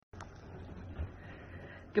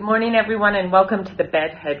Good morning, everyone, and welcome to the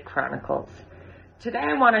Bedhead Chronicles. Today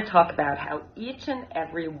I want to talk about how each and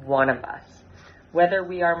every one of us, whether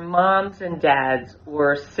we are moms and dads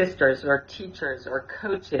or sisters or teachers or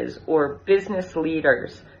coaches or business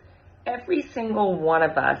leaders, every single one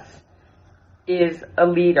of us is a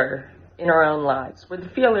leader in our own lives. We're the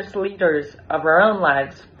fearless leaders of our own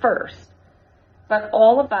lives first, but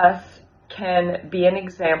all of us can be an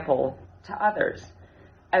example to others.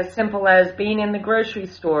 As simple as being in the grocery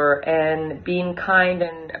store and being kind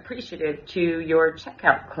and appreciative to your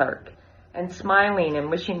checkout clerk and smiling and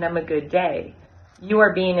wishing them a good day. You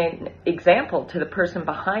are being an example to the person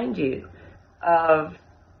behind you of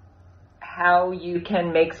how you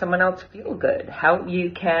can make someone else feel good, how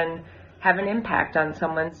you can have an impact on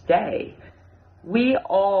someone's day. We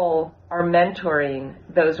all are mentoring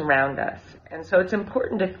those around us. And so it's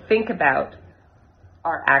important to think about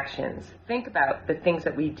our actions. Think about the things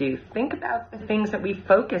that we do. Think about the things that we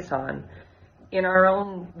focus on in our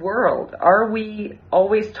own world. Are we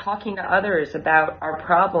always talking to others about our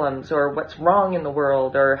problems or what's wrong in the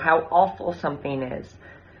world or how awful something is?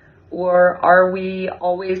 Or are we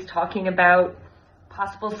always talking about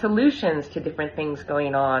possible solutions to different things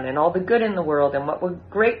going on and all the good in the world and what we're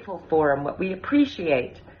grateful for and what we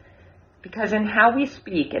appreciate? Because in how we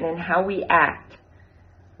speak and in how we act,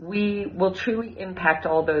 we will truly impact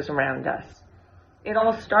all those around us. It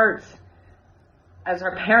all starts as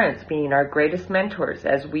our parents being our greatest mentors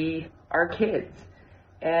as we are kids,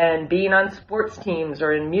 and being on sports teams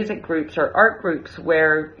or in music groups or art groups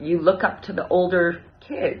where you look up to the older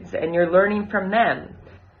kids and you're learning from them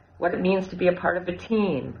what it means to be a part of a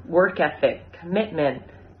team, work ethic, commitment,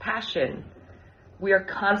 passion. We are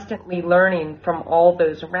constantly learning from all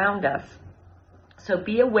those around us. So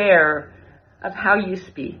be aware of how you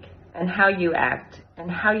speak and how you act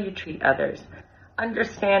and how you treat others,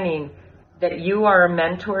 understanding that you are a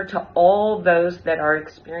mentor to all those that are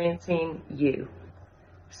experiencing you.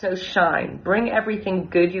 So shine, bring everything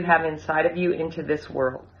good you have inside of you into this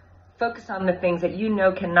world. Focus on the things that you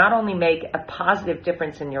know can not only make a positive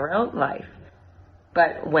difference in your own life,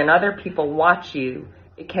 but when other people watch you,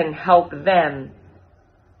 it can help them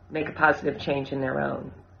make a positive change in their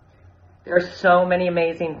own. There are so many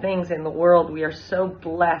amazing things in the world. We are so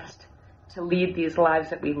blessed to lead these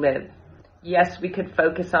lives that we live. Yes, we could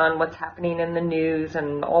focus on what's happening in the news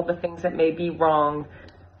and all the things that may be wrong,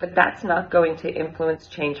 but that's not going to influence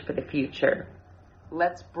change for the future.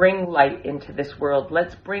 Let's bring light into this world.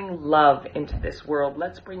 Let's bring love into this world.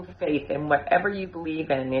 Let's bring faith in whatever you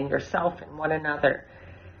believe in yourself and one another.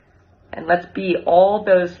 And let's be all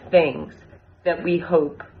those things that we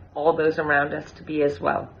hope all those around us to be as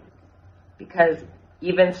well. Because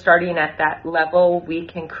even starting at that level, we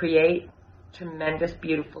can create tremendous,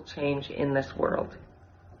 beautiful change in this world.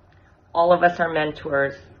 All of us are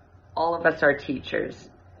mentors. All of us are teachers.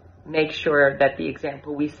 Make sure that the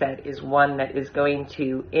example we set is one that is going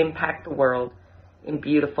to impact the world in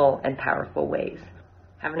beautiful and powerful ways.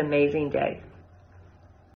 Have an amazing day.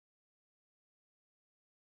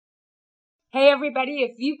 Hey everybody,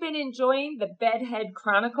 if you've been enjoying the Bedhead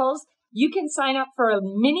Chronicles, you can sign up for a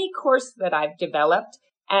mini course that I've developed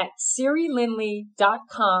at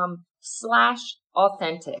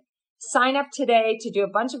SiriLindley.com/authentic. Sign up today to do a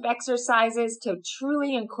bunch of exercises to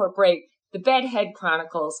truly incorporate the Bedhead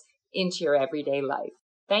Chronicles into your everyday life.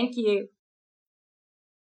 Thank you.